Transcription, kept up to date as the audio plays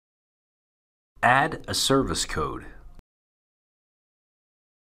Add a service code.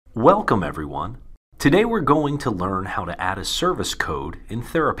 Welcome everyone. Today we're going to learn how to add a service code in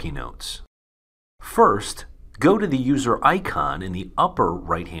TherapyNotes. First, go to the user icon in the upper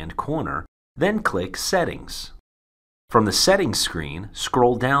right-hand corner, then click Settings. From the Settings screen,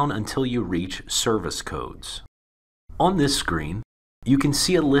 scroll down until you reach Service Codes. On this screen, you can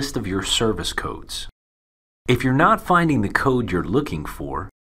see a list of your service codes. If you're not finding the code you're looking for,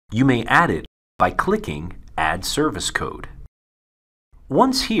 you may add it by clicking Add Service Code.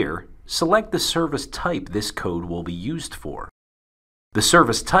 Once here, select the service type this code will be used for. The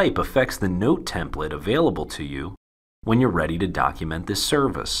service type affects the note template available to you when you're ready to document this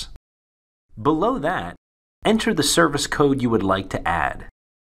service. Below that, enter the service code you would like to add.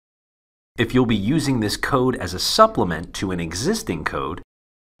 If you'll be using this code as a supplement to an existing code,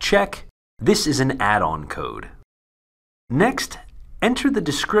 check This is an add-on code. Next, enter the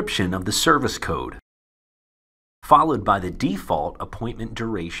description of the service code, followed by the default appointment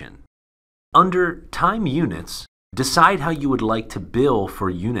duration. Under Time Units, decide how you would like to bill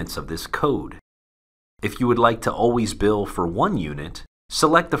for units of this code. If you would like to always bill for 1 unit,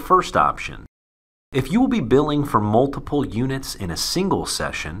 select the first option. If you will be billing for multiple units in a single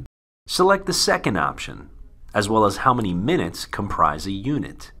session, select the second option, as well as how many minutes comprise a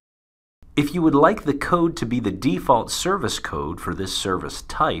unit. If you would like the code to be the default service code for this service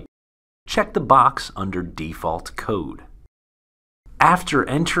type, check the box under Default Code. After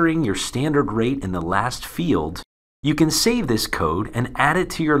entering your standard rate in the last field, you can save this code and add it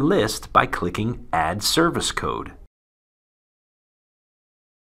to your list by clicking Add Service Code.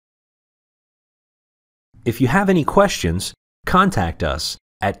 If you have any questions, contact us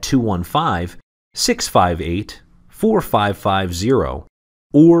at 215-658-4550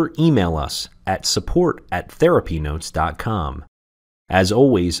 or email us at support@therapynotes.com. As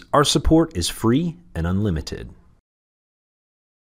always, our support is free and unlimited.